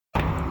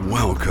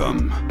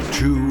Welcome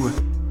to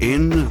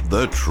In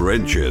the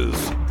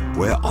Trenches,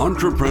 where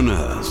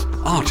entrepreneurs,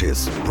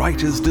 artists,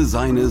 writers,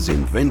 designers,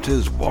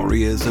 inventors,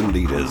 warriors, and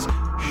leaders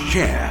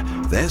share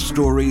their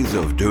stories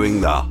of doing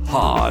the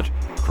hard,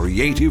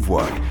 creative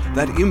work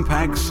that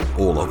impacts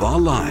all of our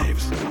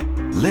lives.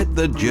 Let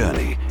the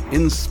journey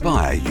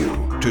inspire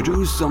you to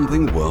do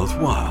something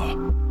worthwhile,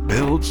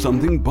 build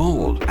something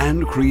bold,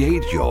 and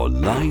create your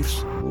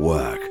life's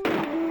work.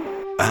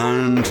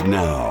 And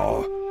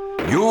now,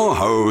 your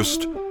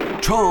host,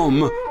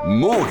 Tom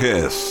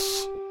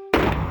Morkis.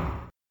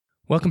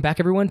 Welcome back,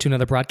 everyone, to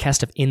another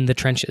broadcast of In the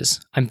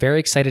Trenches. I'm very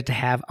excited to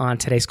have on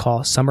today's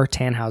call Summer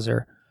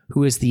Tannhauser,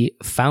 who is the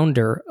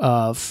founder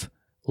of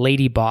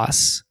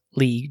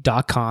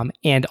LadyBossLeague.com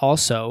and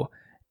also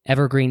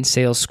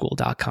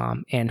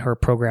EvergreenSalesSchool.com, and her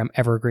program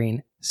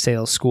Evergreen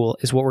Sales School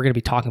is what we're going to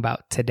be talking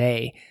about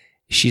today.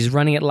 She's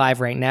running it live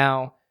right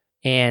now,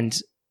 and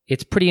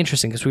it's pretty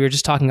interesting because we were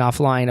just talking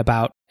offline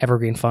about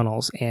evergreen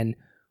funnels and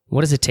what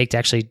does it take to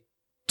actually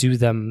do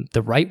them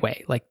the right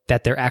way, like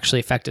that they're actually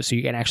effective so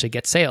you can actually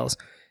get sales.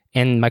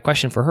 And my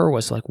question for her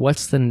was like,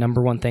 what's the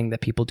number one thing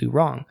that people do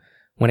wrong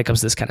when it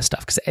comes to this kind of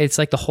stuff? Because it's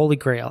like the holy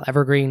grail.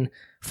 Evergreen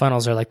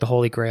funnels are like the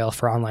holy grail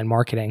for online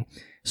marketing.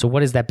 So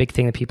what is that big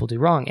thing that people do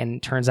wrong? And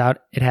it turns out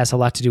it has a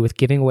lot to do with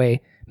giving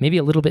away maybe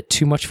a little bit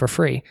too much for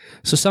free.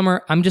 So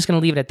Summer, I'm just going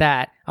to leave it at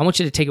that. I want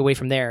you to take away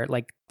from there.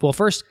 Like, well,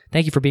 first,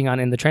 thank you for being on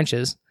In the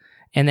Trenches.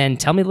 And then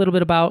tell me a little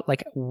bit about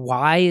like,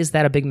 why is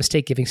that a big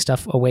mistake, giving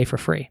stuff away for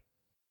free?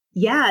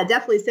 Yeah,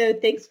 definitely. So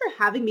thanks for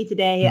having me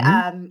today.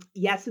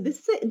 So this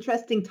is an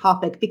interesting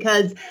topic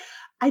because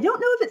I don't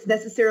know if it's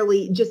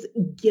necessarily just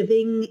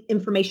giving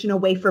information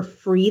away for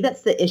free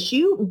that's the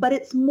issue, but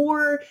it's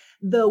more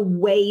the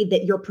way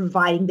that you're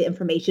providing the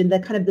information, the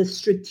kind of the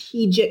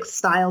strategic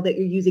style that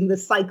you're using, the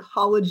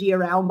psychology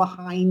around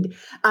behind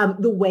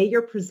the way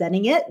you're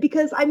presenting it.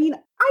 Because I mean,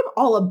 I'm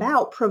all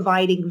about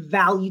providing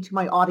value to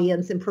my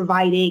audience and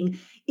providing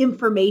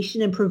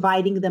information and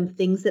providing them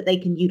things that they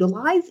can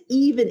utilize,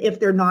 even if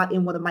they're not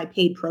in one of my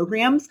paid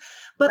programs.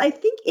 But I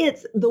think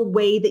it's the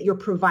way that you're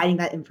providing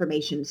that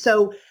information.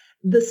 So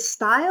the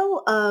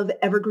style of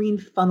evergreen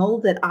funnel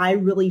that I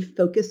really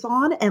focus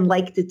on and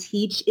like to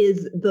teach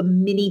is the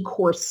mini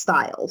course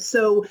style.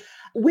 So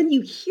when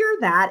you hear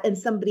that and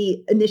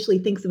somebody initially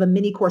thinks of a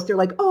mini course, they're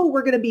like, oh,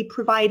 we're going to be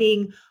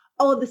providing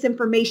all of this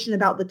information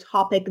about the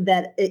topic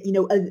that,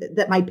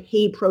 that my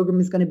paid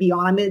program is going to be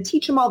on. I'm going to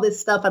teach them all this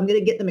stuff. I'm going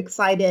to get them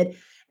excited.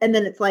 And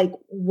then it's like,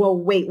 well,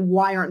 wait,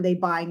 why aren't they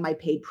buying my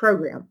paid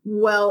program?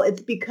 Well,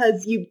 it's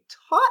because you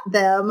taught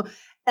them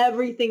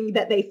everything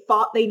that they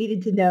thought they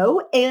needed to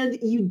know, and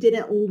you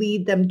didn't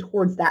lead them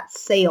towards that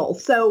sale.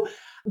 So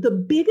the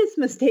biggest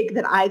mistake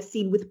that I've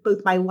seen with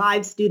both my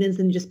live students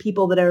and just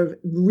people that have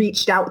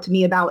reached out to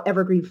me about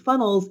evergreen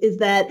funnels is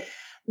that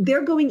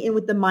they're going in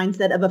with the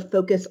mindset of a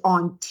focus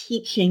on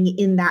teaching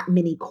in that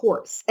mini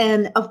course.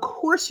 And of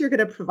course, you're going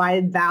to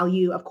provide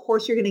value. Of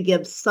course, you're going to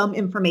give some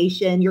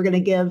information. You're going to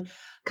give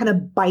kind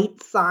of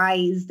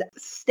bite-sized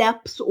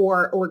steps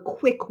or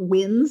quick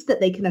wins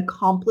that they can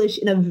accomplish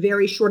in a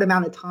very short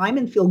amount of time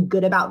and feel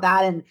good about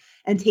that and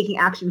taking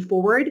action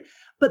forward.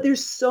 But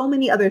there's so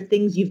many other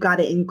things you've got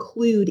to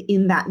include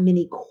in that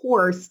mini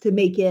course to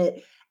make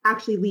it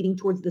actually leading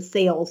towards the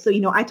sale. So,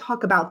 I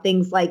talk about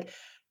things like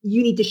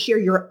you need to share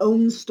your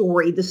own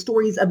story, the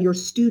stories of your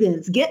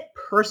students, get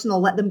personal,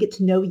 let them get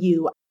to know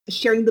you,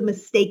 sharing the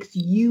mistakes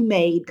you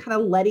made,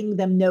 kind of letting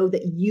them know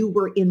that you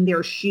were in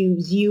their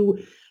shoes.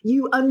 You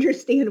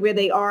understand where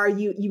they are,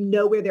 you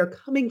know where they're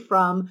coming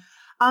from,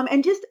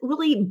 and just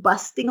really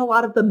busting a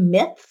lot of the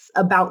myths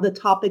about the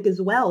topic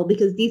as well,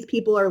 because these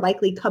people are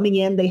likely coming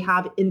in, they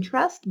have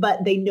interest,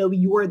 but they know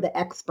you're the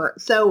expert.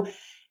 So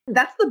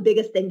that's the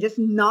biggest thing, just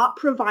not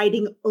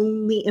providing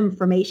only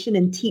information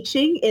and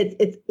teaching.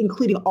 It's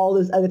including all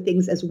those other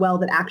things as well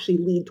that actually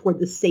lead toward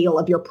the sale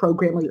of your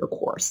program or your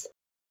course.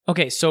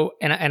 Okay, so,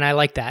 and I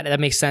like that. That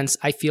makes sense.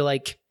 I feel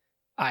like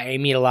I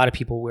meet a lot of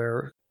people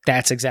where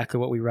that's exactly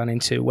what we run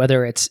into,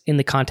 whether it's in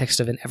the context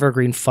of an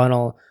evergreen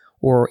funnel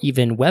or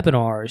even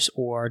webinars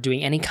or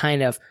doing any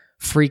kind of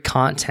free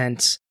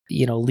content,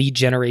 lead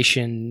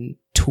generation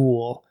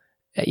tool,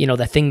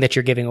 the thing that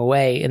you're giving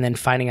away, and then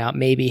finding out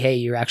maybe, hey,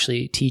 you're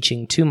actually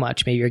teaching too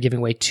much. Maybe you're giving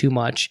away too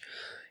much.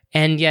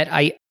 And yet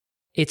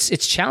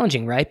it's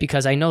challenging, right?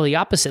 Because I know the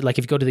opposite. Like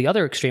if you go to the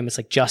other extreme, it's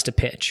like just a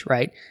pitch,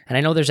 right? And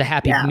I know there's a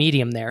happy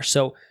medium there.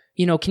 So,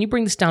 can you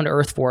bring this down to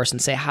earth for us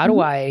and say, how do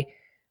I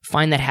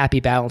find that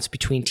happy balance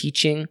between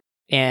teaching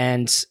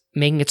and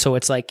making it so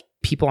it's like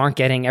people aren't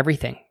getting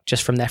everything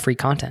just from that free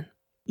content?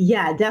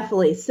 Yeah,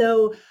 definitely.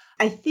 So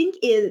I think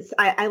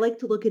I like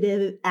to look at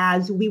it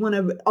as we want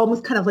to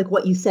almost kind of like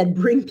what you said,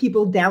 bring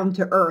people down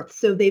to earth.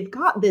 So they've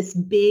got this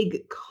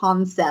big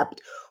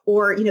concept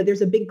or,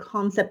 there's a big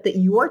concept that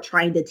you're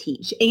trying to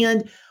teach.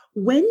 And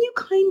when you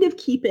kind of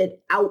keep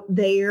it out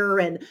there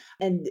and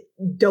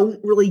don't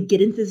really get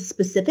into the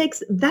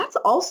specifics, that's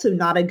also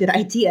not a good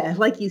idea.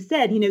 Like you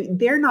said,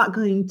 they're not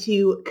going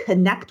to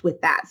connect with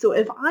that. So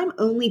if I'm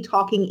only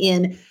talking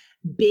in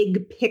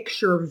big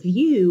picture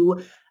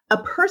view, a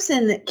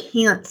person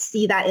can't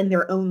see that in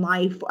their own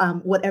life,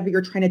 whatever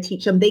you're trying to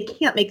teach them, they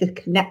can't make a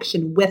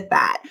connection with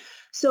that.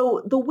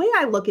 So the way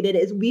I look at it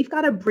is we've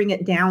got to bring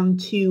it down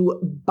to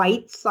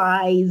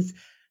bite-size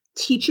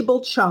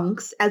teachable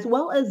chunks, as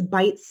well as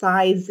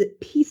bite-sized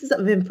pieces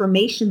of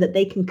information that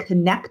they can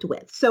connect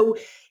with. So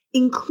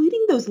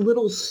including those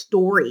little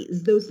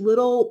stories, those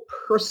little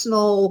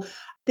personal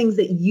things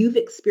that you've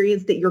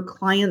experienced, that your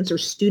clients or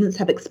students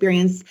have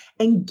experienced,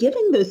 and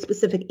giving those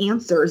specific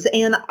answers.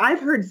 And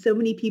I've heard so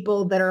many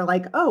people that are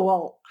like, oh,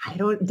 well,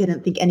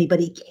 didn't think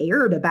anybody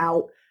cared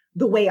about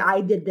the way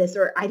I did this,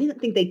 or I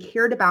didn't think they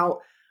cared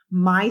about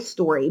my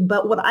story.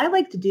 But what I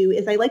like to do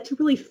is I like to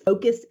really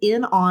focus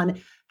in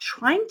on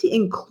trying to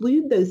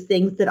include those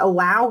things that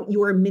allow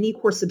your mini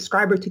course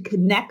subscriber to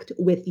connect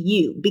with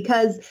you,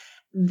 because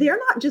they're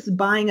not just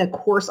buying a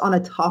course on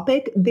a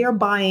topic, they're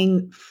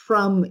buying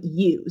from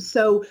you.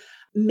 So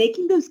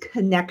making those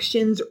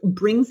connections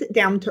brings it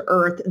down to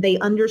earth. They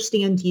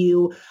understand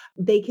you.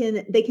 They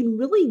can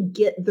really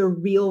get the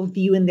real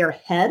view in their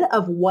head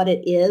of what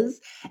it is.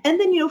 And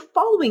then,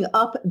 following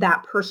up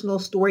that personal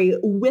story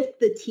with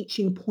the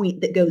teaching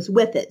point that goes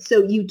with it.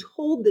 So you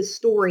told this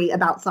story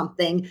about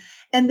something,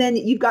 and then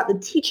you've got the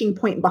teaching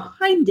point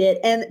behind it,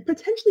 and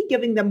potentially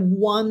giving them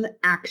one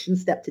action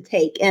step to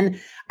take. And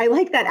I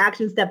like that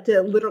action step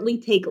to literally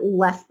take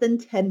less than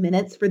 10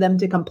 minutes for them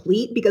to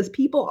complete, because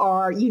people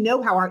are,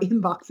 how our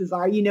inboxes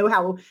are,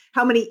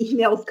 how many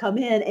emails come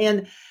in,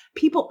 and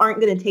people aren't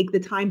going to take the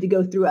time to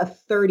go through a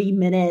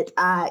 30-minute,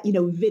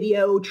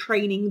 video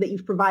training that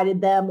you've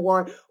provided them,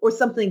 or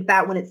something like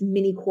that when it's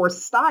mini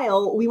course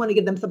style. We want to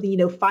give them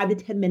something, 5 to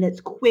 10 minutes,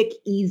 quick,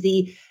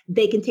 easy.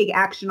 They can take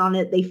action on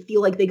it. They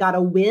feel like they got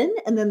a win,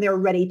 and then they're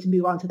ready to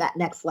move on to that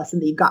next lesson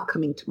that you've got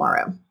coming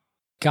tomorrow.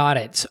 Got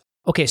it.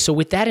 Okay. So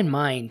with that in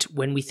mind,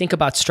 when we think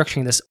about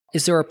structuring this,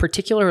 is there a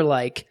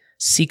particular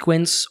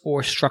sequence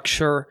or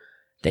structure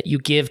that you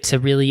give to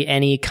really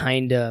any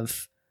kind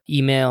of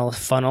email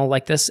funnel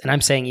like this? And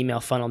I'm saying email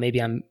funnel,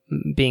 maybe I'm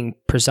being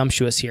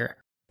presumptuous here,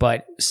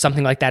 but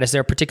something like that. Is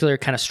there a particular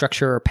kind of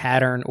structure or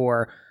pattern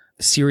or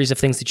series of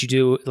things that you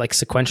do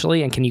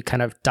sequentially? And can you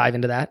kind of dive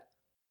into that?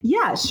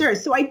 Yeah, sure.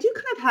 So I do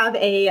kind of have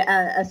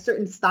a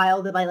certain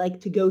style that I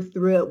like to go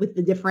through it with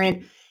the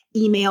different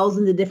emails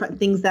and the different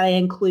things that I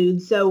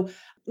include. So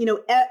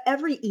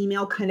every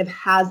email kind of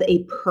has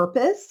a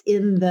purpose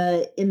in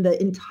the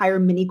entire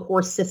mini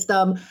course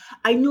system.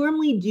 I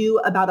normally do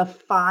about a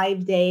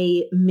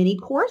 5-day mini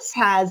course,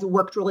 has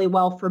worked really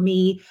well for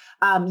me.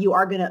 You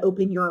are going to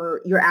open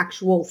your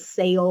actual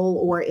sale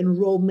or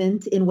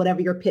enrollment in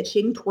whatever you're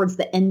pitching towards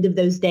the end of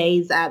those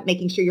days,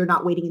 making sure you're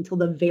not waiting until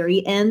the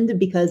very end,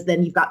 because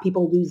then you've got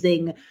people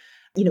losing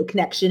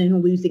connection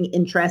and losing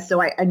interest.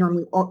 So I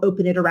normally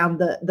open it around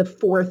the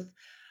fourth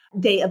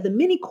day of the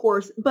mini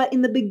course. But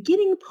in the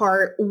beginning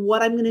part,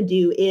 what I'm going to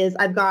do is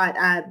I've got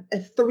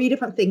 3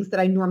 different things that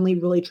I normally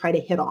really try to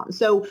hit on.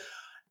 So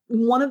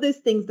one of those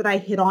things that I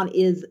hit on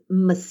is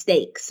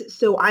mistakes.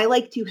 So I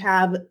like to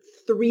have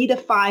 3 to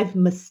 5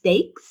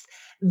 mistakes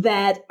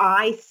that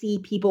I see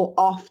people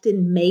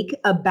often make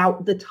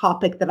about the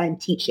topic that I'm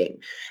teaching.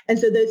 And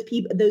so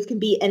those can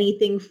be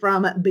anything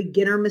from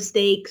beginner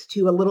mistakes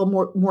to a little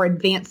more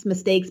advanced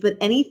mistakes, but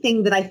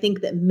anything that I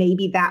think that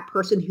maybe that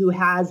person who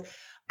has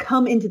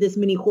come into this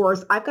mini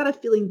course, I've got a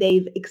feeling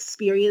they've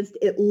experienced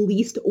at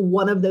least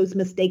one of those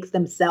mistakes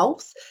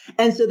themselves.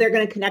 And so they're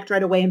going to connect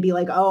right away and be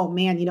like, oh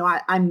man,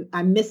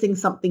 I'm missing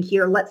something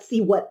here. Let's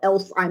see what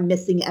else I'm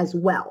missing as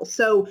well.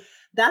 So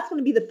that's going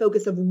to be the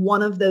focus of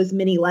one of those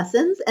mini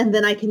lessons. And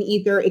then I can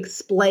either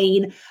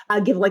explain,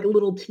 give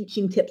little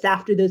teaching tips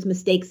after those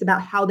mistakes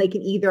about how they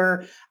can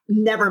either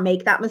never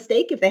make that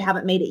mistake if they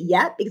haven't made it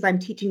yet, because I'm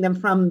teaching them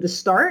from the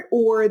start,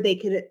 or they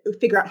can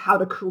figure out how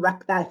to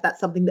correct that if that's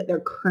something that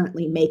they're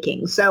currently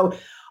making. So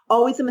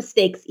always a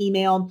mistakes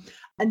email.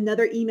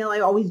 Another email I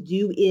always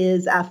do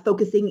is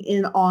focusing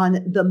in on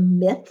the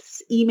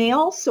myths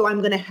email. So I'm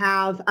going to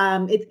have,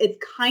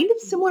 it's kind of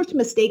similar to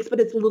mistakes,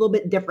 but it's a little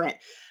bit different.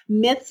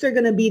 Myths are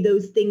going to be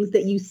those things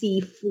that you see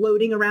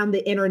floating around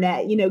the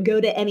internet. Go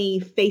to any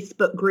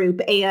Facebook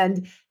group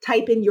and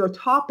type in your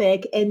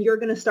topic, and you're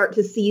going to start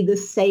to see the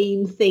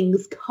same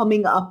things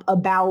coming up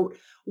about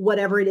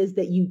whatever it is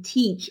that you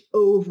teach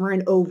over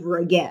and over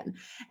again.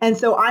 And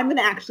so I'm going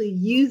to actually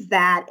use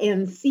that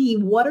and see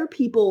what are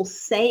people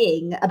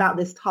saying about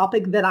this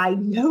topic that I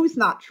know is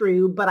not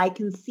true, but I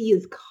can see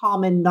is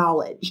common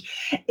knowledge,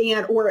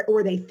 and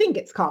or they think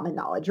it's common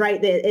knowledge,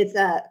 right? That it's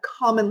a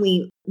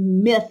commonly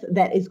myth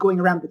that is going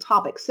around the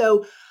topic.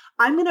 So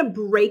I'm going to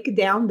break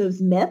down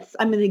those myths.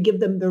 I'm going to give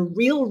them the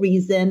real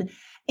reason.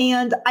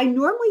 And I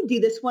normally do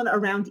this one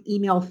around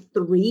email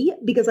 3,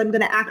 because I'm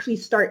going to actually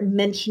start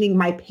mentioning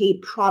my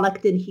paid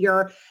product in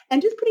here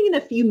and just putting in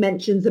a few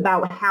mentions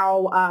about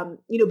how,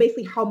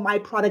 basically how my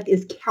product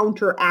is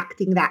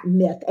counteracting that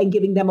myth and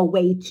giving them a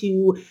way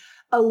to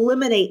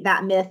eliminate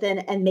that myth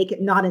and make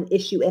it not an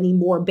issue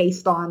anymore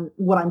based on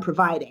what I'm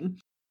providing.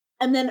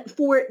 And then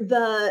for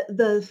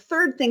the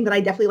third thing that I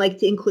definitely like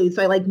to include,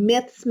 so I like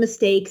myths,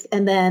 mistakes,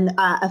 and then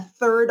a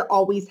third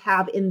always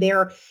have in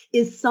there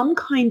is some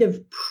kind of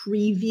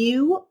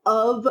preview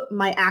of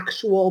my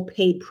actual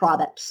paid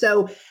product.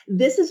 So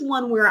this is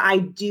one where I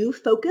do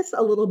focus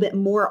a little bit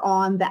more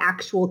on the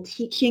actual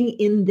teaching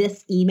in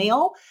this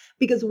email,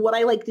 because what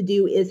I like to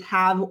do is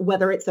have,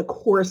 whether it's a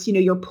course,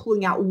 you're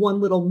pulling out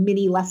one little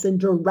mini lesson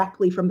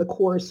directly from the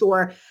course,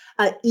 or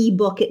an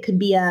ebook, it could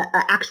be a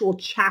actual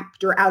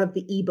chapter out of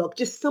the ebook,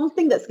 just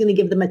something that's going to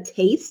give them a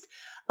taste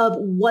of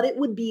what it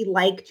would be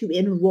like to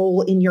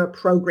enroll in your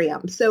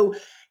program. So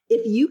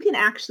if you can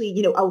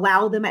actually,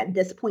 allow them at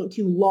this point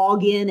to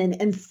log in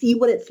and see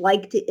what it's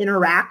like to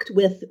interact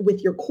with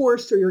your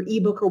course or your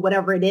ebook or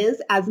whatever it is,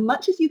 as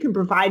much as you can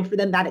provide for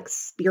them that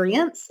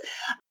experience,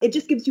 it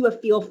just gives you a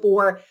feel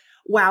for,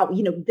 wow,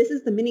 this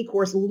is the mini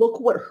course. Look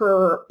what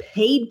her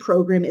paid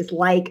program is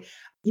like.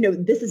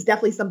 This is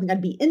definitely something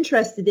I'd be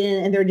interested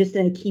in, and they're just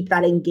going to keep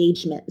that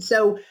engagement.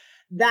 So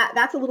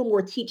that's a little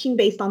more teaching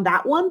based on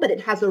that one, but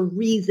it has a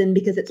reason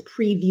because it's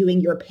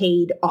previewing your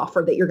paid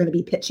offer that you're going to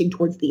be pitching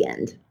towards the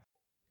end.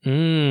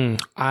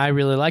 I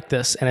really like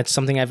this. And it's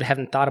something I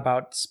haven't thought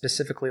about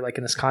specifically, like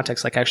in this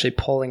context, like actually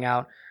pulling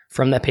out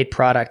from that paid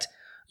product,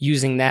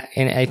 using that.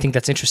 And I think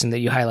that's interesting that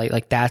you highlight,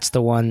 like that's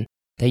the one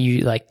that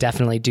you like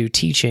definitely do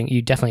teaching.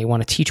 You definitely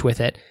want to teach with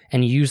it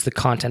and use the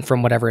content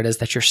from whatever it is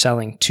that you're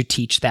selling to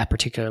teach that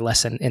particular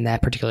lesson in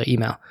that particular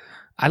email.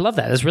 I love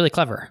that. That's really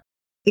clever.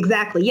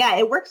 Exactly. Yeah,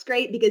 it works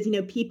great because,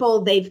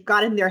 people, they've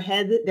got in their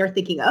head, they're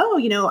thinking, oh,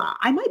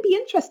 I might be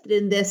interested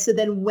in this. So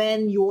then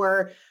when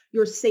your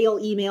sale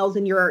emails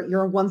and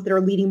your ones that are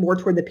leading more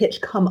toward the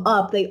pitch come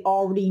up, they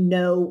already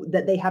know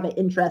that they have an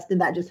interest, and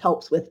that just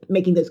helps with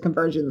making those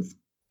conversions.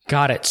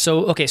 Got it.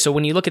 So, okay. So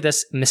when you look at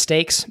this,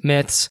 mistakes,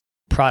 myths,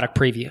 product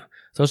preview,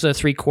 those are the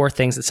three core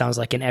things it sounds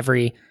like in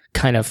every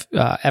kind of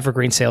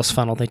evergreen sales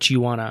funnel that you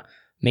want to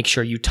make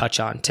sure you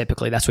touch on.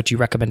 Typically, that's what you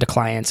recommend to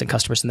clients and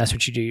customers, and that's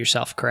what you do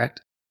yourself, correct?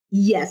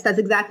 Yes, that's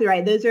exactly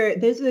right. Those are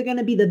going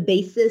to be the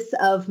basis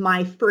of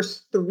my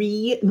first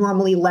 3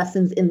 normally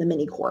lessons in the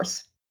mini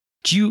course.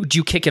 Do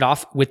you kick it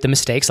off with the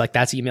mistakes? Like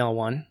that's email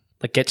 1,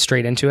 like get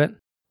straight into it?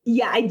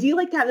 Yeah, I do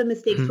like to have the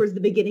mistakes towards the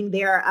beginning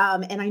there.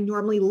 And I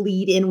normally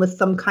lead in with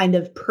some kind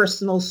of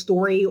personal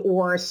story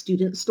or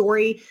student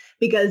story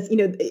because,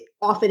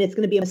 often it's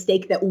going to be a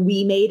mistake that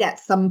we made at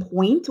some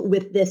point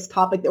with this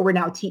topic that we're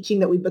now teaching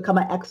that we've become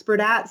an expert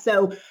at.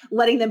 So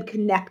letting them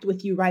connect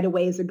with you right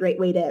away is a great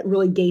way to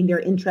really gain their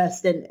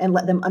interest and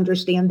let them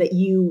understand that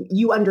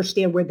you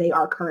understand where they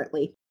are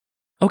currently.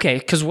 Okay,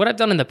 because what I've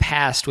done in the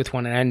past with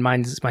one, and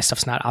my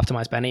stuff's not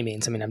optimized by any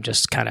means. I mean, I'm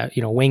just kind of,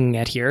 winging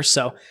it here.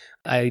 So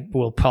I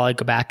will probably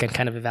go back and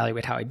kind of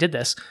evaluate how I did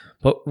this.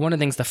 But one of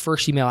the things, the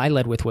first email I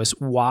led with was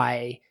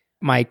why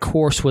my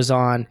course was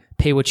on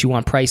pay what you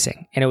want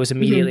pricing. And it was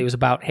immediately, it was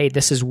about, hey,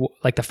 this is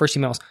like the first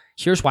email is,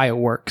 here's why it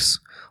works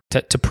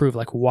to prove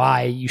like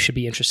why you should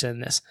be interested in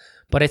this.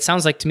 But it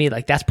sounds like to me,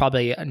 like that's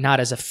probably not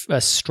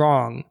as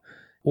strong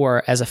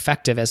or as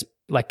effective as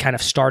like kind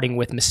of starting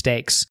with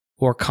mistakes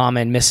or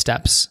common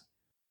missteps.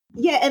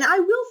 Yeah, and I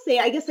will say,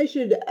 I guess I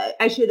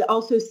should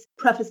also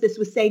preface this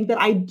with saying that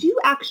I do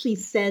actually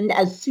send,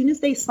 as soon as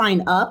they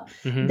sign up,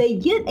 they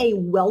get a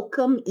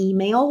welcome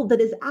email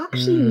that is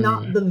actually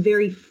not the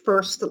very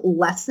first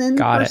lesson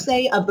per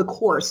se of the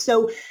course.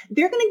 So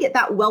they're going to get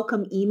that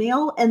welcome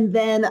email, and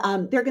then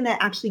they're going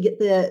to actually get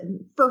the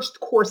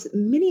first course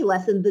mini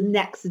lesson the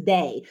next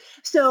day.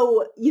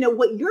 So,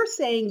 what you're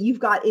saying you've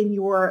got in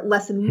your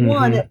lesson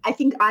 1, I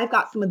think I've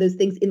got some of those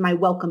things in my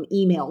welcome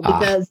email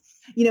because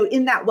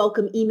in that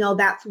welcome email,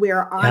 that's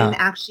where I'm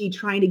actually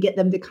trying to get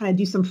them to kind of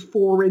do some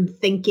forward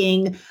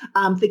thinking,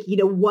 thinking,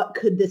 what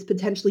could this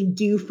potentially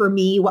do for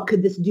me? What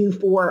could this do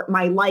for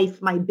my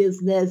life, my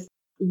business?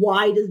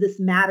 Why does this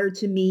matter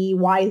to me?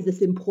 Why is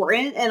this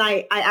important? And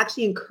I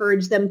actually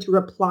encourage them to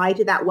reply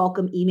to that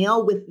welcome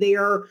email with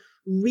their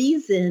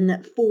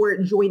reason for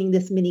joining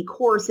this mini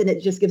course. And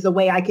it just gives a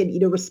way I could,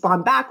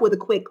 respond back with a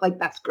quick, like,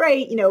 that's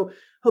great.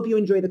 Hope you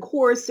enjoy the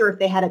course. Or if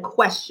they had a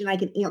question, I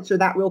can answer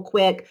that real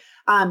quick.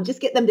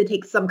 Just get them to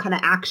take some kind of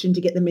action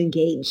to get them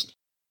engaged.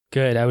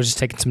 Good. I was just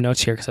taking some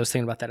notes here because I was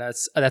thinking about that.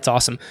 That's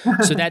awesome.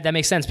 So that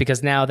makes sense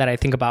because now that I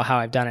think about how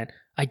I've done it,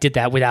 I did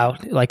that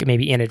without like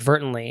maybe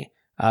inadvertently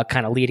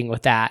kind of leading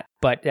with that.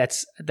 But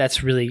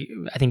that's really,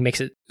 I think,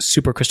 makes it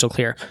super crystal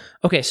clear.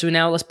 Okay, so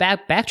now let's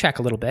backtrack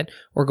a little bit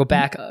or go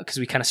back because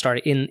we kind of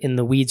started in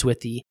the weeds with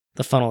the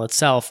funnel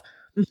itself.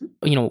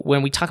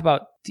 When we talk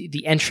about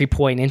the entry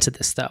point into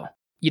this though,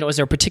 is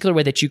there a particular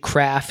way that you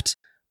craft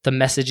the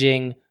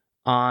messaging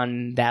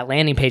on that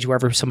landing page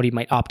wherever somebody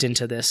might opt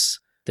into this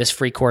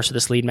free course or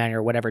this lead magnet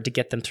or whatever to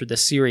get them through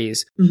this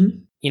series?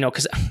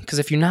 Because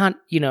if you're not,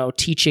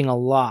 teaching a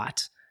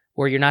lot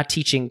or you're not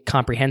teaching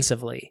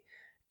comprehensively,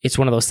 it's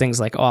one of those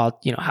things like,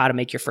 how to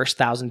make your first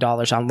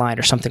 $1,000 online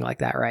or something like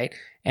that, right?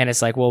 And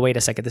it's like, well, wait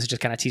a second, this is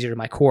just kind of teaser to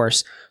my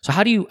course. So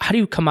how do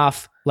you come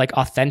off like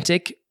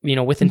authentic,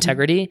 with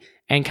integrity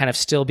and kind of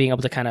still being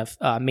able to kind of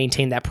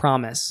maintain that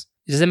promise?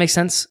 Does that make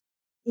sense?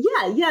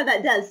 Yeah,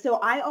 that does. So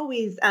I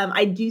always,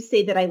 I do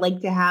say that I like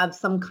to have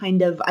some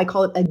kind of, I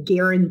call it a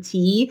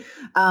guarantee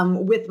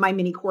with my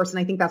mini course. And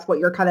I think that's what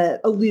you're kind of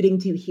alluding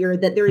to here,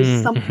 that there is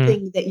Mm-hmm.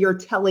 something that you're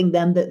telling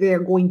them that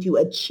they're going to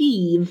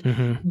achieve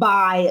Mm-hmm.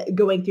 by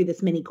going through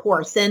this mini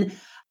course. And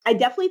I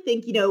definitely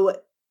think,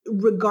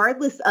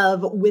 regardless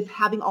of with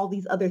having all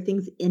these other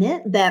things in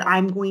it, that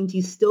I'm going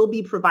to still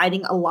be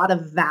providing a lot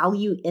of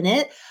value in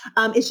it.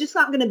 It's just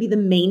not going to be the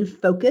main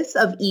focus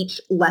of each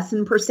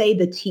lesson per se,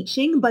 the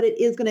teaching, but it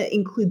is going to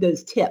include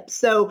those tips.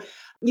 So,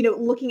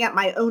 looking at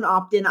my own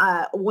opt-in,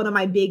 one of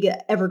my big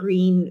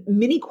evergreen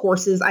mini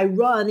courses I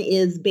run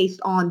is based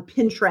on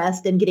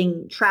Pinterest and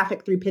getting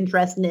traffic through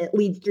Pinterest, and it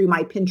leads to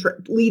my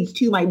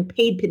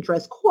paid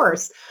Pinterest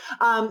course.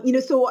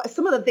 So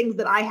some of the things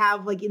that I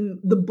have, like in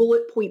the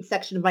bullet point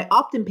section of my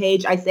opt-in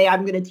page, I say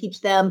I'm going to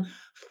teach them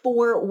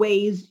 4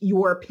 ways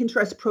your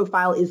Pinterest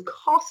profile is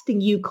costing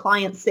you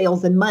client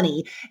sales and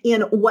money,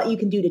 and what you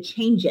can do to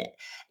change it.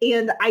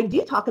 And I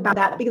do talk about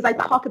that because I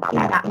talk about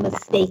that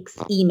mistakes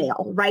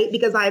email, right?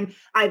 Because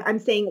I'm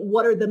saying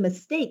what are the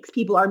mistakes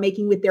people are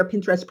making with their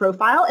Pinterest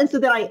profile, and so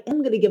that I am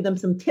going to give them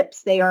some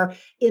tips there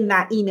in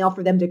that email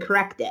for them to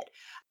correct it.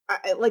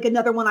 Like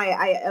another one,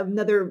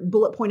 another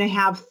bullet point I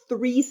have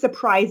 3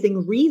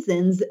 surprising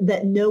reasons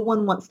that no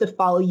one wants to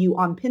follow you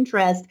on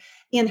Pinterest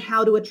and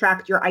how to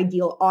attract your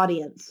ideal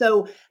audience.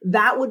 So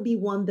that would be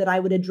one that I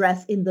would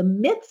address in the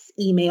myths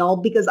email,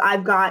 because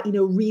I've got,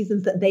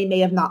 reasons that they may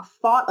have not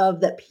thought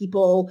of that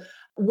people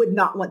would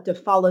not want to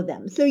follow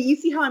them. So you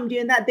see how I'm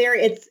doing that there?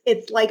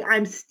 It's like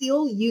I'm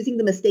still using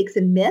the mistakes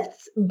and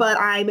myths, but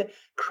I'm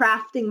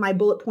crafting my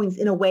bullet points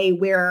in a way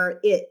where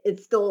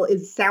it still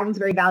sounds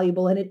very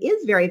valuable, and it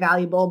is very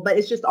valuable, but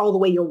it's just all the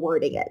way you're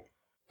wording it.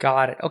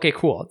 Got it. Okay,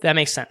 cool. That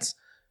makes sense.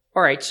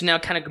 All right. So now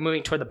kind of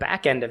moving toward the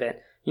back end of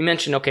it, you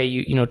mentioned, okay,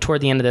 you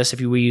toward the end of this, if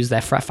we use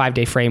that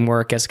 5-day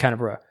framework as kind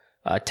of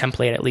a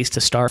template, at least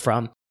to start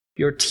from,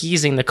 you're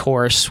teasing the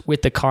course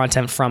with the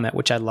content from it,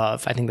 which I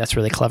love. I think that's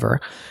really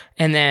clever.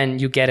 And then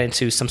you get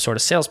into some sort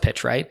of sales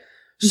pitch, right?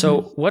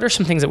 So what are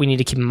some things that we need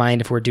to keep in mind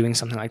if we're doing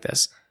something like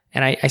this?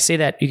 And I say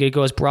that you could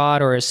go as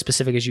broad or as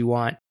specific as you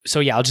want.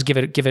 So yeah, I'll just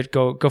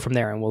go from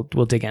there, and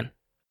we'll dig in.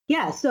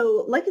 Yeah.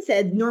 So like I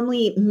said,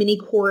 normally mini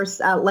course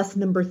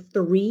lesson number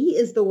 3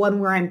 is the one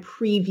where I'm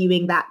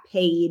previewing that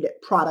paid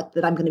product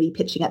that I'm going to be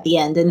pitching at the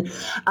end. And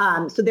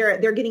so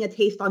they're getting a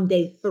taste on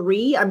day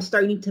 3. I'm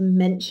starting to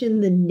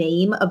mention the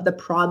name of the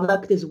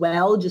product as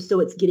well, just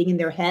so it's getting in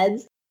their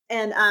heads.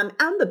 And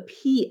on the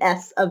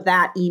PS of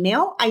that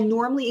email, I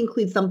normally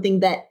include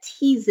something that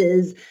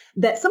teases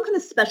that some kind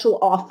of special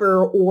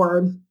offer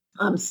or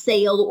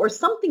sale or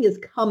something is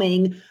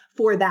coming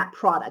for that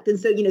product. And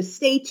so,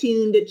 stay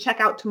tuned to check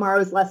out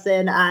tomorrow's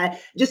lesson,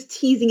 just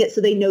teasing it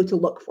so they know to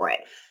look for it.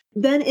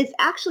 Then it's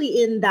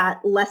actually in that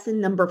lesson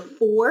number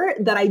 4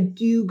 that I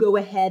do go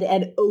ahead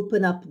and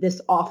open up this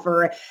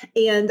offer.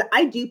 And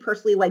I do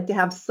personally like to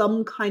have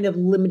some kind of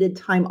limited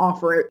time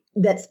offer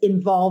that's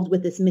involved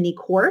with this mini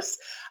course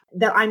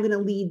that I'm going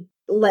to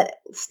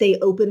let stay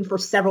open for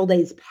several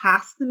days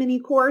past the mini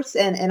course.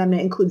 And I'm going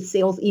to include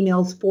sales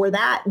emails for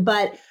that.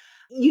 But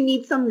you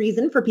need some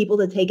reason for people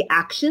to take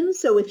action.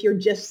 So if you're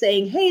just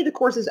saying, hey, the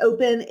course is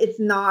open, it's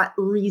not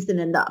reason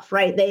enough,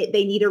 right? They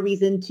need a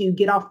reason to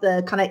get off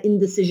the kind of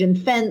indecision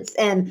fence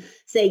and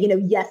say,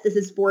 yes, this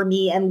is for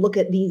me, and look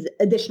at these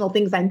additional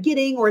things I'm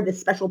getting or the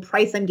special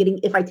price I'm getting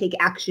if I take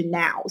action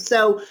now.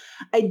 So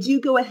I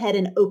do go ahead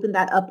and open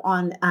that up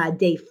on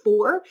day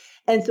 4.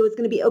 And so it's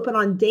going to be open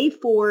on day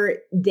 4,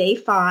 day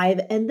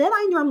 5, and then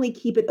I normally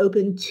keep it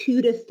open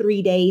 2 to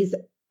 3 days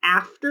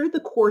after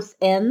the course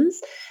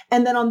ends.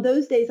 And then on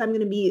those days, I'm going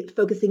to be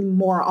focusing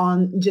more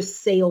on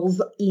just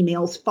sales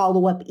emails,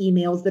 follow-up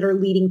emails that are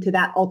leading to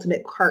that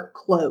ultimate cart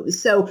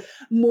close. So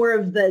more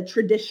of the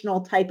traditional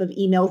type of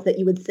emails that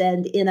you would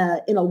send in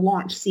a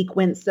launch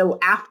sequence. So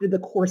after the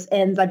course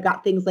ends, I've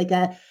got things like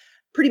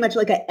pretty much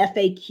like a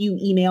FAQ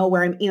email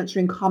where I'm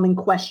answering common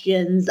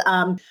questions.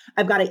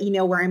 I've got an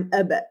email where I'm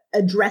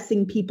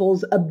addressing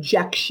people's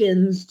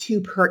objections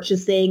to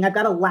purchasing. I've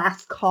got a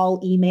last call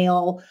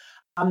email.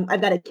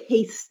 I've got a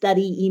case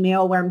study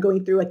email where I'm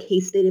going through a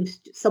case study of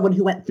someone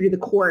who went through the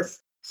course.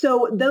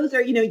 So those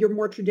are, your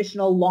more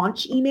traditional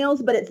launch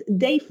emails, but it's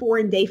day 4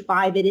 and day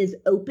 5. It is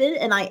open,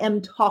 and I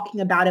am talking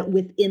about it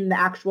within the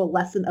actual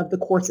lesson of the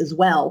course as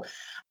well.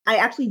 I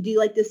actually do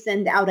like to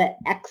send out an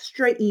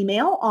extra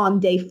email on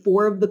day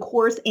 4 of the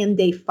course and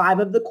day 5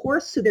 of the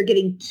course. So they're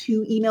getting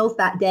 2 emails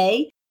that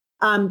day.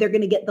 They're going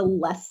to get the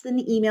lesson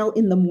email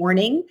in the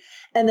morning.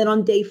 And then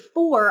on day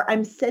 4,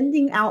 I'm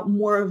sending out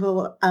more of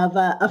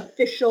a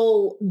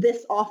official,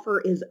 this offer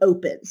is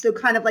open. So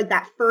kind of like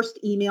that first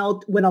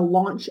email when a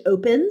launch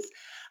opens,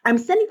 I'm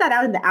sending that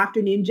out in the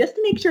afternoon just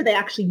to make sure they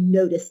actually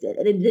noticed it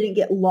and it didn't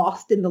get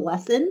lost in the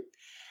lesson.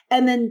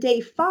 And then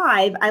day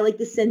 5, I like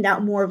to send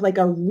out more of like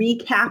a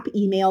recap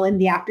email in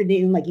the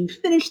afternoon, like you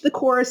finished the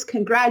course,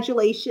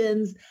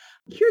 congratulations.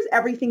 Here's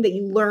everything that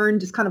you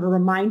learned, just kind of a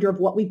reminder of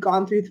what we've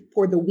gone through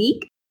for the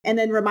week. And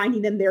then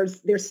reminding them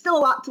there's still a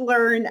lot to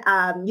learn.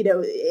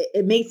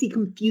 It may seem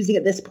confusing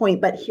at this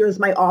point, but here's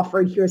my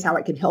offer and here's how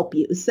it can help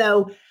you.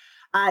 So,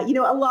 a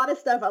lot of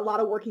stuff, a lot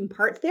of working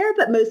parts there,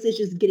 but mostly it's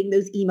just getting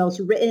those emails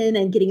written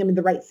and getting them in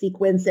the right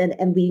sequence and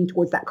leading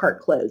towards that cart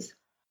close.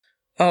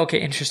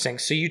 Okay, interesting.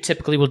 So you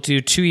typically will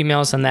do 2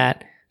 emails on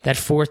that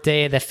 4th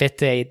day, that 5th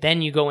day.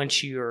 Then you go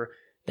into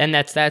the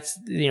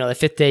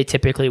 5th day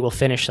typically will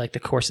finish like the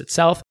course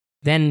itself.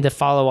 Then the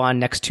follow on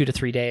next 2 to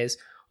 3 days,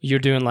 you're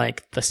doing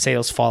like the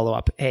sales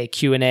follow-up,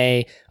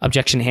 Q&A,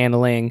 objection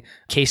handling,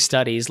 case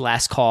studies,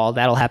 last call.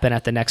 That'll happen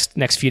at the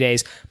next few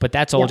days. But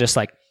that's all just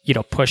like,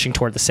 pushing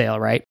toward the sale,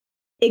 right?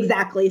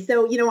 Exactly.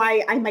 So,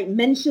 I might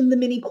mention the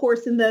mini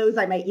course in those.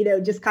 I might,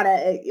 just kind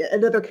of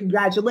another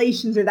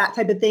congratulations or that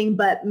type of thing.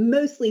 But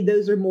mostly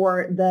those are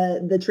more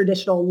the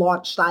traditional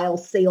launch style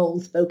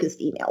sales focused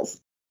emails.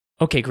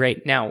 Okay,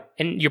 great. Now,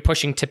 and you're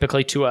pushing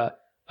typically to a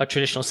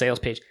traditional sales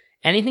page.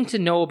 Anything to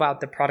know about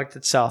the product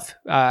itself?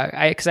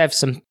 Because I have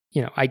some,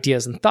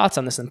 ideas and thoughts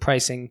on this and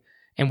pricing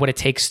and what it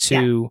takes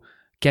to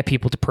get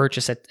people to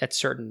purchase at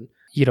certain,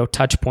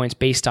 touch points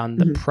based on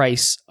the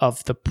price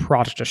of the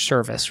product or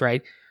service,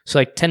 right? So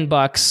like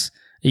 $10,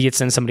 you could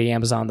send somebody to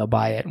Amazon, they'll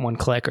buy it in one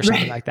click or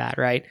something like that,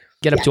 right?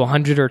 Get up to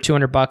 $100 or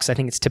 $200, I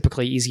think it's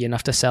typically easy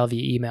enough to sell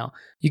via email.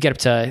 You get up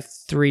to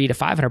 $300 to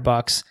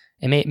 $500,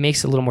 it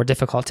makes it a little more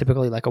difficult.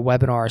 Typically, like a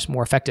webinar is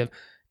more effective.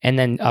 And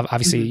then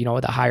obviously,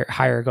 the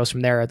higher it goes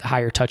from there, the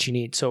higher touch you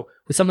need. So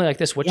with something like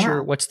this,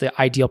 what's the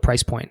ideal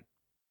price point?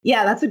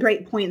 Yeah, that's a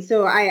great point.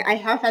 So I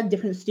have had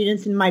different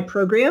students in my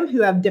program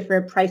who have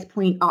different price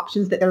point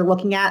options that they're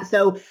looking at.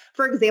 So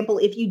for example,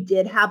 if you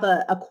did have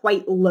a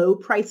quite low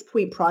price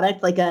point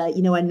product, like a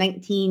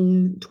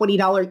 $19,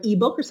 $20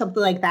 ebook or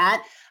something like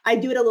that, I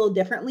do it a little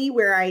differently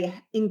where I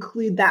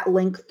include that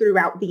link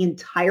throughout the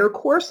entire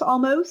course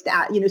almost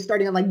at,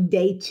 starting on like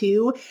day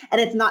 2.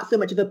 And it's not so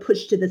much of a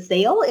push to the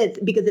sale. It's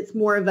because it's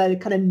more of a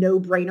kind of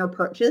no-brainer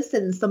purchase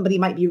and somebody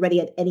might be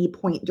ready at any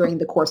point during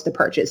the course to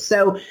purchase.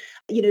 So,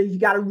 you've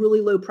got a really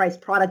low price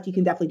product, you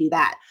can definitely do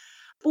that.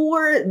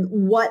 For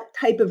what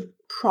type of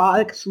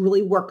products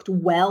really worked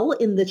well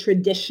in the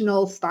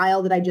traditional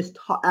style that I just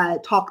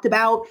talked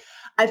about,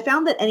 I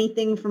found that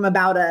anything from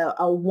about a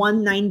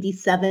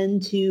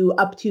 $197 to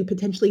up to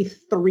potentially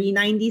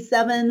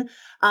 $397,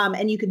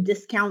 and you could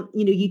discount,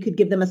 you could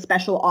give them a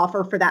special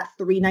offer for that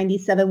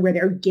 $397 where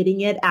they're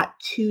getting it at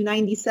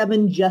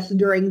 $297 just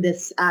during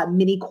this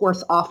mini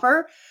course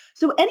offer.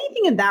 So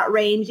anything in that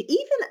range,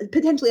 even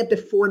potentially up to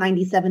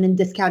 $497 and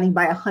discounting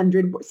by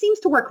 $100 seems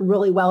to work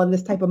really well in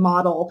this type of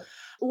model.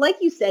 Like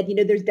you said,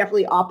 there's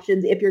definitely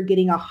options if you're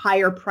getting a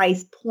higher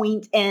price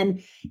point and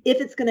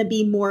if it's going to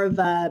be more of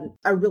a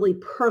really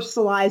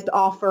personalized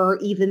offer,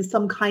 even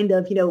some kind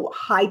of,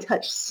 high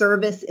touch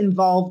service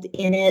involved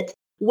in it.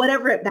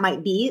 Whatever it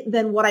might be,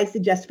 then what I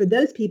suggest for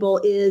those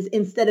people is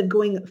instead of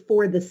going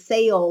for the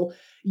sale,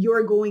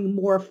 you're going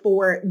more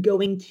for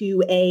going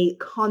to a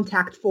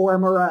contact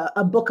form or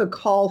a book a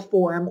call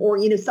form or,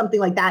 something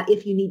like that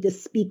if you need to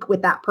speak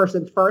with that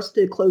person first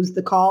to close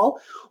the call.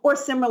 Or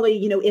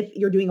similarly, if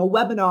you're doing a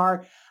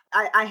webinar,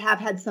 I have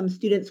had some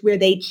students where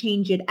they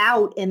change it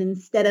out and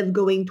instead of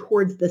going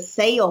towards the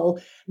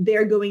sale,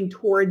 they're going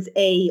towards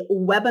a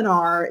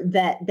webinar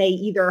that they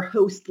either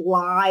host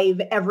live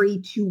every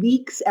 2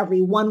 weeks,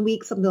 every 1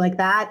 week, something like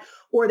that,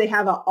 or they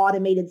have an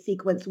automated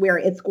sequence where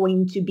it's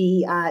going to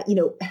be,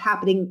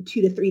 happening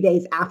 2 to 3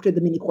 days after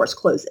the mini course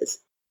closes.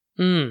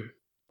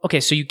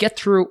 Okay, so you get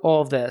through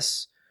all of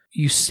this,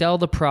 you sell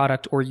the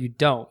product or you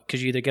don't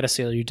because you either get a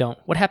sale or you don't.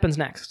 What happens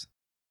next?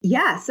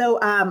 Yeah, so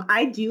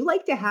I do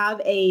like to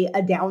have a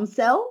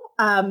downsell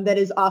that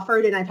is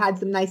offered, and I've had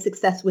some nice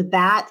success with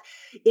that.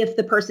 If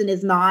the person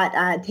is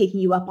not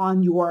taking you up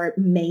on your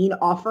main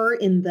offer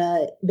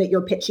that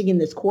you're pitching in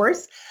this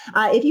course,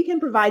 if you can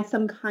provide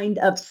some kind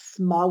of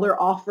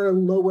smaller offer,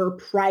 lower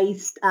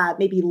priced,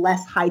 maybe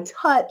less high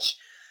touch,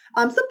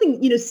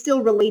 something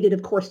still related,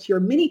 of course, to your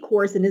mini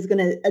course and is going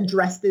to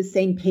address those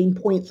same pain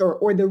points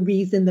or the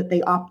reason that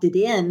they opted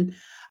in.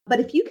 But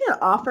if you can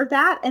offer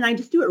that, and I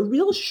just do it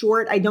real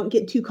short, I don't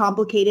get too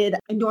complicated.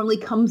 It normally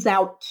comes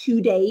out 2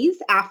 days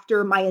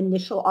after my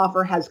initial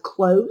offer has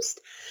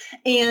closed.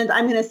 And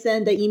I'm going to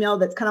send an email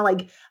that's kind of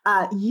like,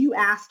 you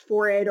asked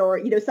for it,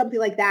 or, something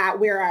like that,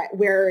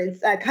 where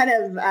it's kind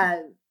of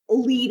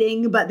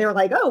leading, but they're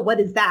like, oh, what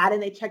is that?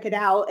 And they check it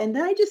out. And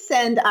then I just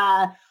send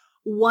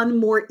one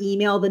more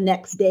email the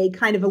next day,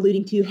 kind of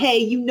alluding to, hey,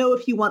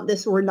 if you want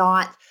this or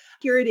not.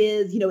 Here it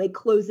is, it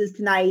closes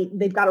tonight.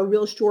 They've got a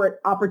real short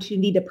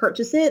opportunity to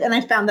purchase it. And I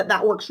found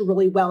that works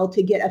really well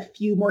to get a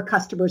few more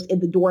customers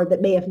in the door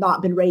that may have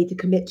not been ready to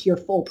commit to your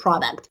full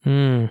product.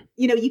 You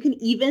can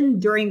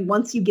even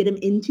once you get them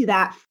into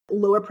that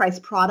lower price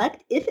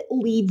product, if it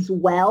leads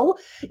well,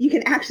 you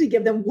can actually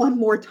give them one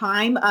more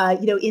time,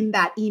 in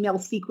that email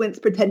sequence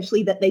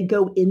potentially that they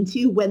go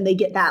into when they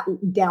get that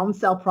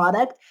downsell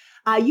product.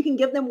 You can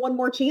give them one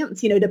more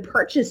chance, to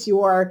purchase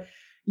your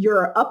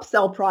your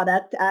upsell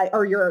product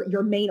or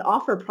your main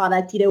offer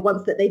product,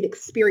 once that they've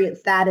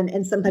experienced that.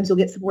 And sometimes you'll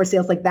get some more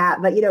sales like that,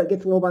 but, it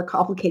gets a little more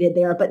complicated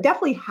there. But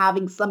definitely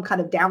having some kind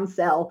of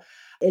downsell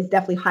is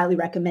definitely highly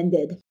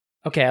recommended.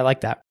 Okay, I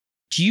like that.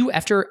 Do you,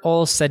 after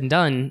all is said and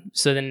done,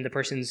 so then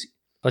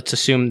let's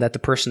assume that the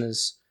person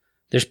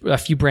there's a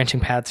few branching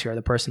paths here.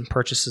 The person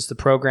purchases the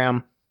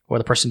program, or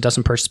the person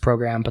doesn't purchase the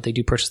program, but they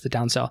do purchase the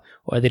downsell,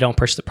 or they don't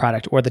purchase the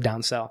product or the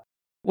downsell.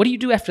 What do you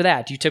do after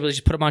that? Do you typically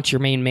just put them onto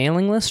your main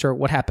mailing list, or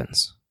what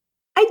happens?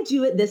 I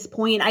do at this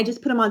point. I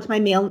just put them onto my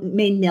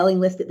main mailing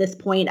list at this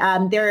point.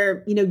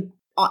 They're,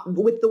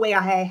 with the way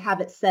I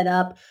have it set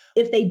up,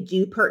 if they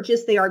do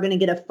purchase, they are going to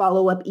get a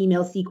follow-up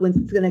email sequence.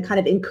 It's going to kind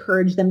of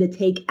encourage them to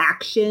take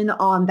action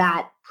on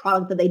that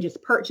product that they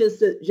just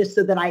purchased, just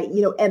so that I,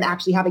 am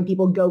actually having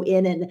people go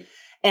in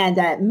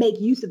and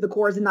make use of the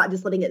course and not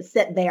just letting it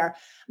sit there.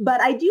 But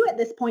I do at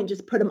this point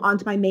just put them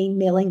onto my main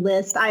mailing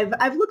list.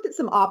 I've looked at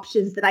some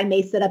options that I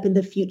may set up in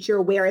the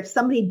future where if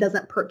somebody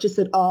doesn't purchase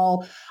at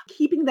all,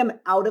 keeping them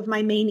out of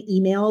my main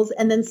emails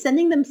and then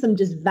sending them some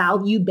just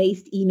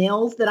value-based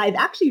emails that I've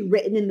actually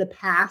written in the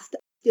past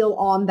still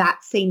on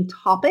that same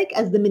topic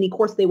as the mini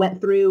course they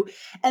went through,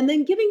 and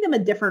then giving them a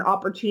different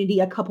opportunity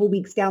a couple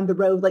weeks down the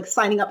road, like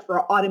signing up for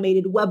an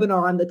automated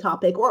webinar on the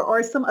topic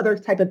or some other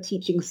type of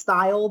teaching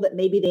style that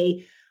maybe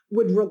they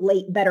would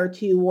relate better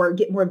to or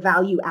get more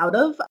value out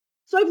of.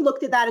 So I've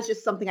looked at that as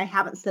just something I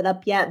haven't set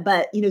up yet,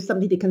 but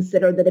something to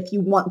consider, that if you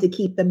want to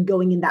keep them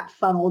going in that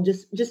funnel,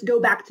 just go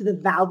back to the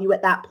value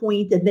at that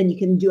point, and then you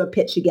can do a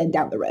pitch again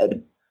down the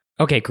road.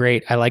 Okay,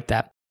 great. I like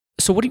that.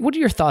 So what are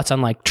your thoughts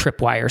on like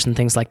tripwires and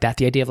things like that?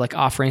 The idea of like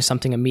offering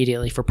something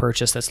immediately for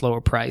purchase that's lower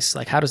price.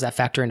 Like how does that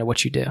factor into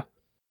what you do?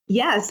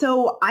 Yeah,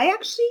 so I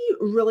actually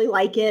really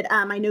like it.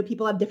 I know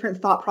people have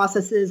different thought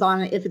processes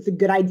on if it's a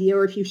good idea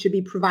or if you should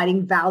be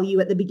providing value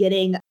at the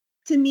beginning.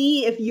 To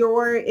me, if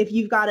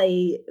you've got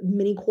a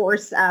mini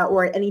course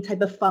or any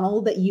type of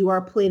funnel that you are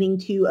planning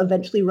to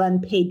eventually run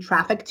paid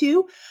traffic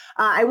to,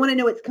 I want to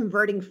know it's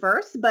converting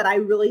first, but I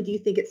really do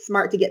think it's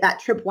smart to get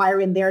that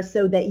tripwire in there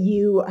so that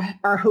you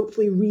are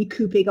hopefully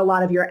recouping a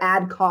lot of your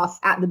ad costs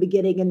at the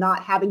beginning and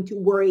not having to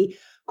worry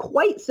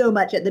quite so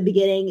much at the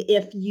beginning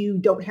if you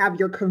don't have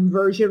your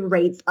conversion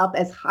rates up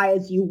as high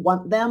as you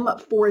want them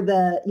for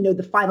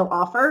the final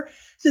offer,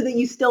 so that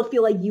you still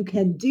feel like you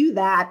can do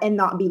that and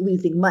not be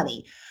losing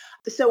money.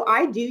 So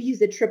I do use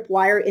a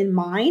tripwire in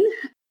mine.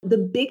 The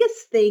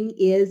biggest thing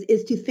is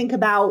to think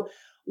about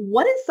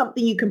what is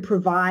something you can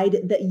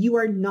provide that you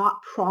are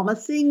not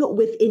promising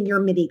within your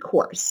mini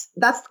course.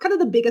 That's kind of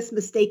the biggest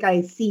mistake I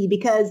see,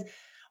 because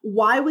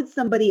why would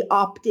somebody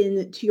opt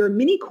in to your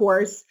mini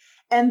course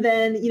and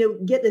then,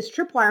 get this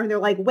tripwire and they're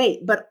like,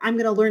 wait, but I'm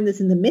going to learn this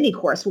in the mini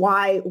course.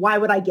 Why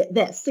would I get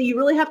this? So you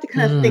really have to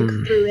kind of think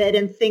through it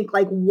and think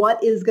like,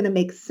 what is going to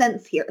make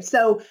sense here?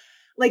 So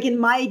like in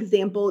my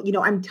example,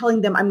 I'm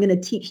telling them I'm going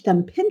to teach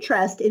them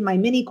Pinterest in my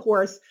mini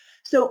course.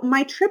 So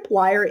my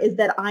tripwire is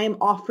that I am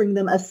offering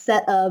them a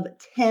set of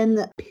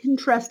 10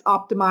 Pinterest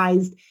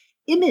optimized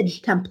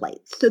image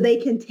templates. So they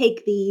can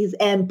take these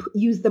and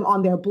use them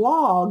on their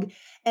blog.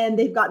 And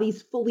they've got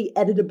these fully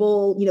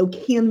editable,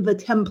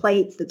 Canva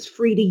templates that's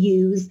free to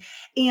use.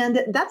 And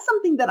that's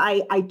something that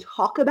I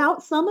talk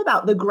about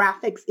the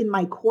graphics in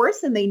my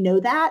course, and they know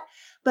that.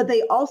 But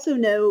they also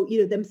know,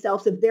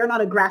 themselves, if they're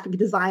not a graphic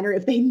designer,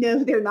 if they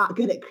know they're not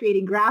good at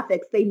creating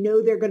graphics, they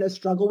know they're going to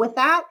struggle with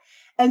that.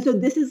 And so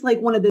this is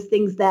like one of those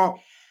things that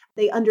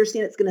they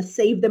understand it's going to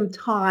save them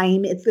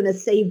time. It's going to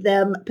save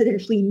them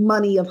potentially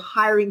money of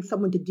hiring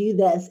someone to do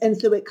this. And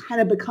so it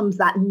kind of becomes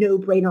that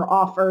no-brainer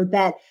offer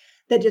that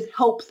just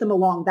helps them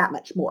along that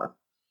much more.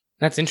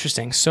 That's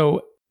interesting.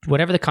 So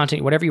whatever the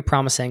content, whatever you're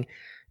promising,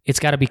 it's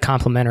got to be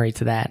complementary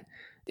to that.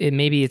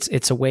 Maybe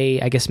it's a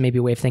way, I guess maybe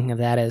a way of thinking of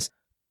that is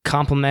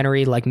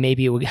complementary, like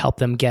maybe it would help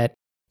them get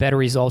better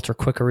results or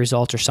quicker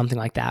results or something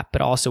like that,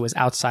 but also is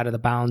outside of the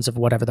bounds of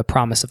whatever the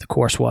promise of the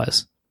course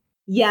was.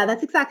 Yeah,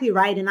 that's exactly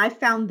right. And I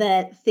found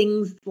that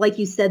things like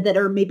you said that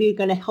are maybe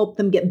going to help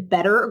them get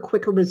better or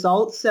quicker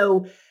results.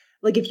 So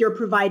like if you're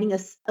providing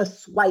a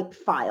swipe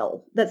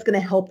file that's going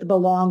to help them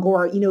along,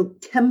 or,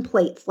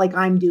 templates like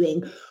I'm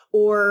doing,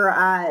 or,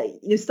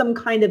 some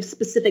kind of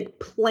specific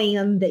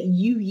plan that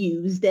you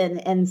used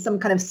and some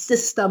kind of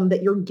system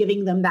that you're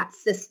giving them that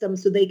system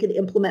so they can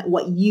implement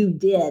what you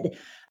did.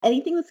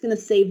 Anything that's going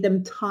to save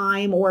them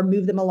time or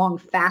move them along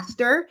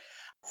faster.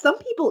 Some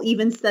people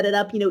even set it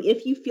up,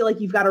 if you feel like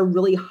you've got a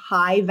really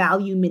high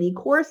value mini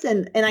course,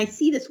 and I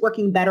see this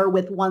working better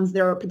with ones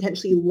that are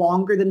potentially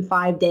longer than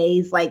 5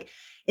 days, like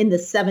in the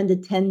 7 to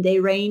 10 day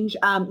range,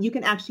 you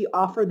can actually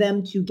offer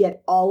them to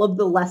get all of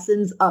the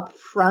lessons up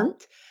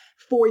front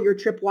for your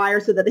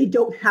tripwire so that they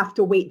don't have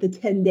to wait the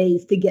 10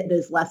 days to get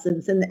those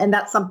lessons. And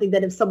that's something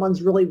that if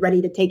someone's really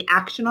ready to take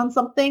action on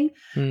something,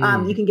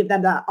 you can give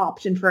them that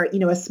option for,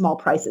 a small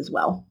price as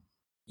well.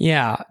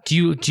 Yeah. Do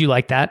you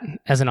like that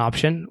as an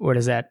option, or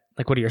does that,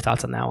 like, what are your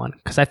thoughts on that one?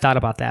 Because I thought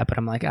about that, but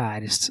I'm like,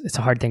 it's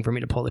a hard thing for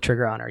me to pull the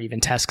trigger on or even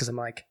test, because I'm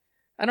like,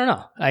 I don't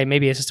know.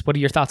 Maybe it's just, what are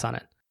your thoughts on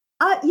it?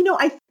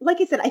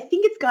 like I said, I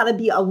think it's got to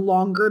be a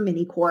longer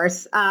mini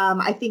course.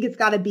 I think it's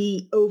got to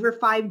be over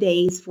 5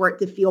 days for it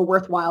to feel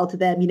worthwhile to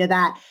them.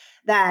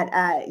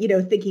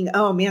 Thinking,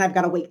 oh man, I've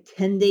got to wait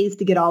 10 days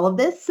to get all of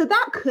this. So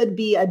that could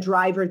be a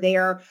driver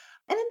there.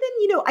 And then,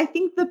 I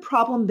think the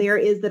problem there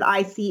is that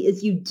I see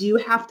is you do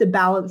have to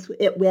balance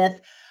it with,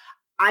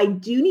 I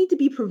do need to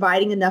be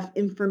providing enough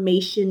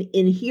information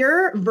in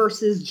here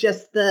versus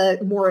just the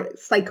more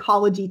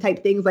psychology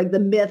type things like the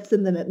myths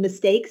and the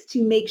mistakes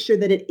to make sure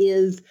that it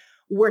is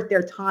worth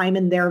their time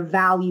and their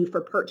value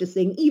for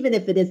purchasing, even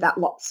if it is that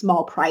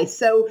small price.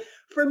 So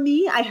for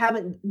me, I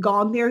haven't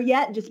gone there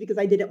yet just because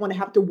I didn't want to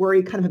have to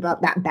worry kind of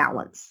about that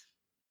balance.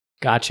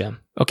 Gotcha.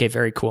 Okay,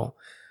 very cool.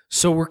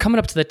 So we're coming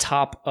up to the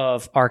top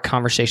of our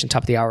conversation,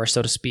 top of the hour,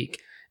 so to speak.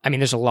 I mean,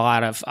 there's a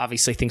lot of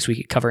obviously things we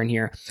could cover in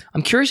here.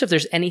 I'm curious if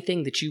there's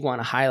anything that you want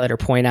to highlight or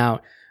point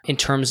out in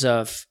terms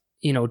of,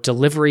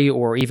 delivery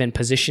or even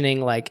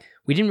positioning. Like,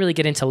 we didn't really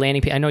get into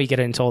landing page. I know you get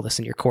into all this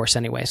in your course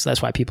anyway, so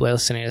that's why people are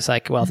listening. It's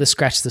like, well, if this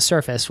scratches the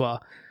surface,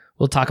 well,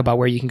 we'll talk about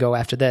where you can go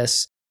after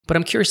this. But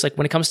I'm curious, like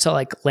when it comes to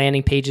like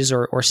landing pages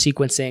or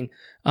sequencing,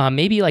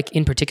 maybe like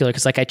in particular,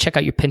 because like I check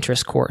out your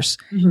Pinterest course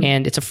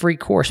and it's a free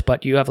course,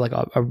 but you have like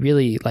a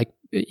really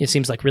it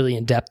seems like really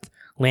in-depth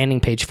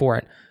landing page for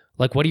it.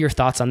 Like, what are your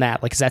thoughts on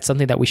that? Like, is that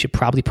something that we should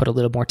probably put a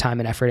little more time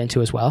and effort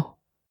into as well?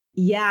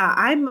 Yeah,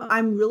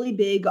 I'm really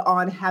big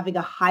on having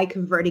a high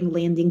converting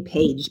landing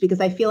page because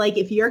I feel like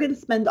if you're going to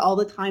spend all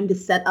the time to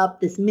set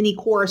up this mini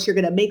course, you're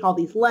going to make all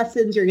these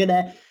lessons, you're going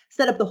to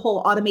set up the whole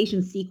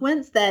automation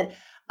sequence, that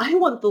I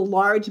want the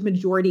large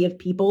majority of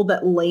people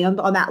that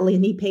land on that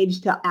landing page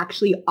to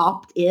actually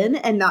opt in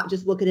and not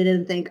just look at it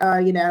and think,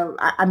 I'm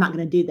not going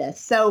to do this.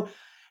 So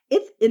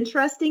it's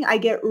interesting. I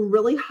get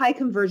really high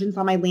conversions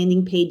on my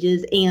landing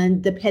pages,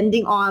 and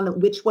depending on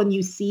which one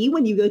you see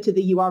when you go to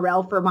the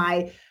URL for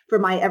my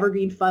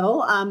Evergreen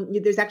funnel,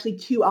 there's actually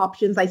two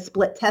options. I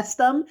split test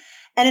them,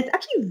 and it's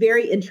actually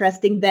very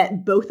interesting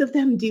that both of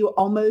them do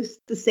almost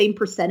the same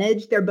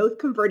percentage. They're both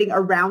converting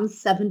around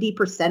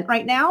 70%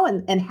 right now,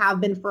 and have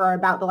been for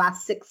about the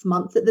last 6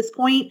 months at this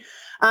point,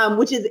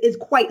 which is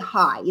quite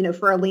high,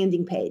 for a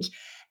landing page.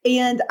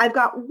 And I've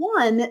got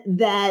one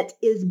that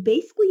is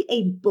basically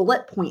a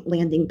bullet point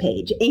landing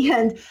page,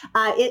 and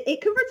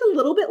it converts a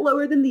little bit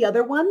lower than the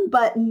other one,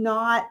 but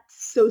not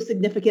so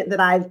significant that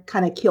I've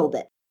kind of killed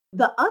it.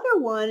 The other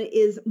one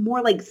is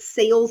more like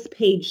sales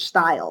page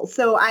style.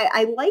 So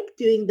I like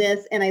doing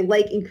this, and I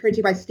like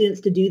encouraging my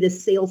students to do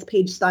this sales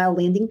page style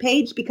landing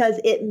page because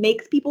it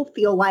makes people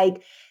feel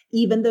like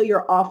even though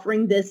you're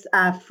offering this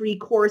free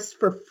course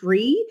for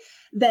free,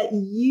 that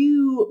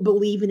you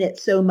believe in it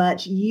so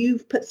much,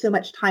 you've put so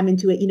much time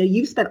into it,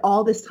 you've spent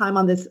all this time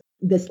on this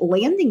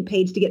landing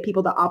page to get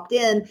people to opt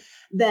in,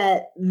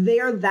 that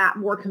they're that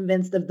more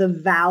convinced of the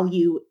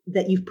value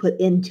that you've put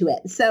into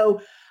it.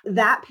 So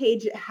that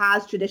page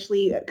has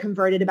traditionally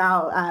converted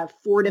about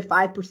 4 to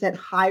 5%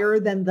 higher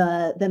than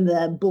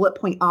the bullet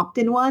point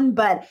opt-in one.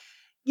 But,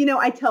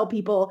 I tell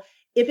people,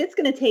 if it's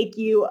going to take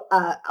you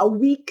a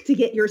week to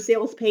get your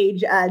sales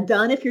page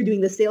done, if you're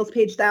doing the sales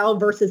page style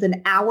versus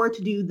an hour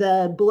to do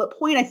the bullet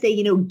point, I say,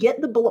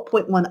 get the bullet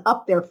point one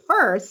up there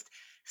first,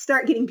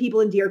 start getting people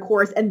into your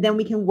course, and then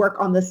we can work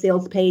on the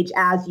sales page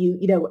as you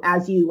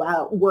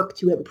work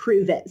to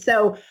improve it.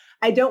 So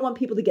I don't want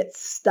people to get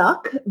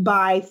stuck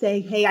by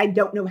saying, hey, I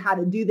don't know how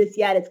to do this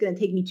yet. It's going to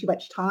take me too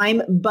much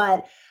time.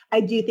 But I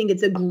do think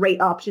it's a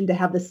great option to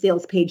have the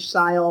sales page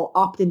style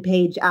opt-in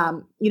page,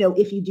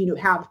 if you do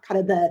have kind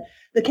of the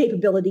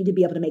capability to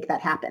be able to make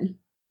that happen.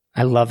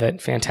 I love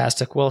it.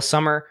 Fantastic. Well,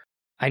 Summer,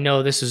 I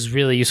know this is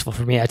really useful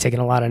for me. I've taken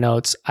a lot of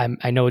notes.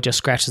 I know it just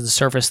scratches the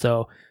surface,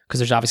 though, because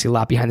there's obviously a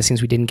lot behind the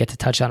scenes we didn't get to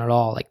touch on at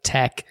all, like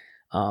tech,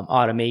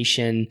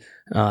 automation,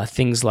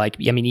 things like,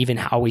 even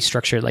how we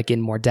structure it, like in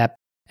more depth.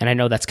 And I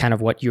know that's kind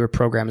of what your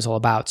program is all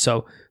about.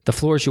 So the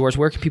floor is yours.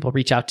 Where can people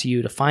reach out to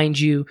you to find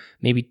you,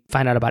 maybe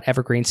find out about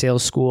Evergreen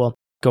Sales School?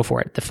 Go for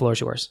it. The floor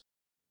is yours.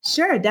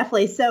 Sure,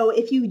 definitely. So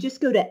if you just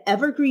go to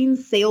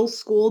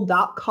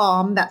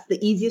evergreensaleschool.com, that's the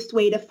easiest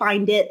way to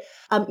find it.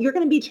 You're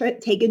going to be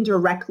taken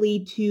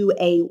directly to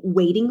a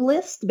waiting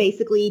list,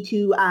 basically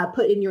to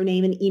put in your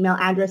name and email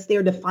address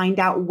there to find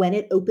out when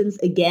it opens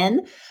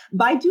again.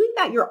 By doing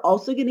that, you're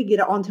also going to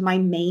get onto my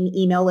main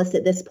email list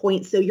at this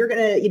point. So you're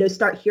going to,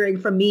 start hearing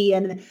from me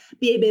and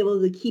be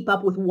able to keep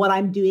up with what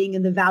I'm doing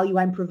and the value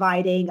I'm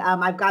providing.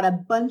 I've got a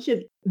bunch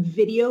of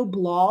video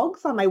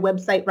blogs on my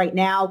website right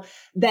now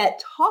that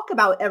talk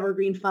about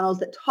Evergreen funnels,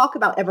 that talk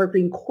about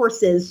Evergreen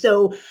courses.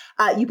 So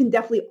you can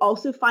definitely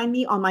also find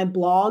me on my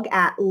blog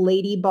at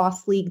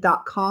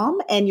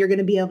ladybossleague.com. And you're going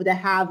to be able to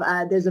have,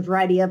 there's a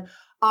variety of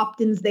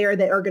opt-ins there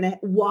that are going to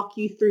walk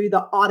you through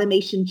the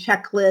automation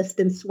checklist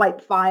and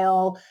swipe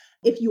file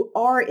if you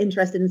are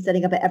interested in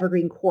setting up an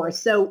Evergreen course.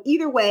 So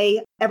either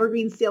way,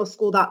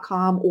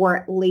 evergreensaleschool.com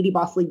or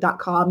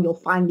ladybossleague.com, you'll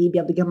find me, be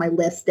able to get my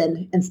list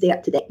and stay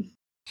up to date.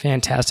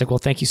 Fantastic. Well,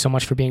 thank you so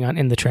much for being on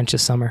In the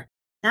Trenches, Summer.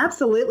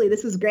 Absolutely.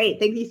 This was great.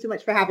 Thank you so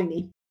much for having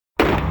me.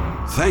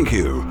 Thank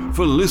you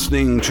for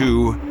listening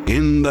to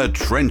In the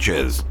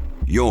Trenches.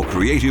 Your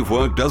creative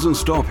work doesn't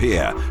stop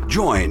here.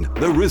 Join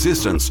the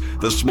Resistance,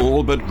 the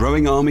small but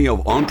growing army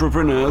of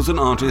entrepreneurs and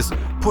artists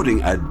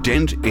putting a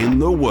dent in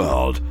the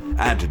world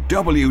at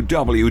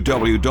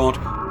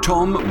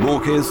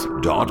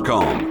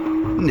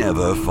www.tommorkes.com.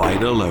 Never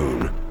fight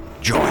alone.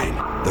 Join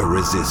the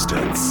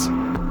Resistance.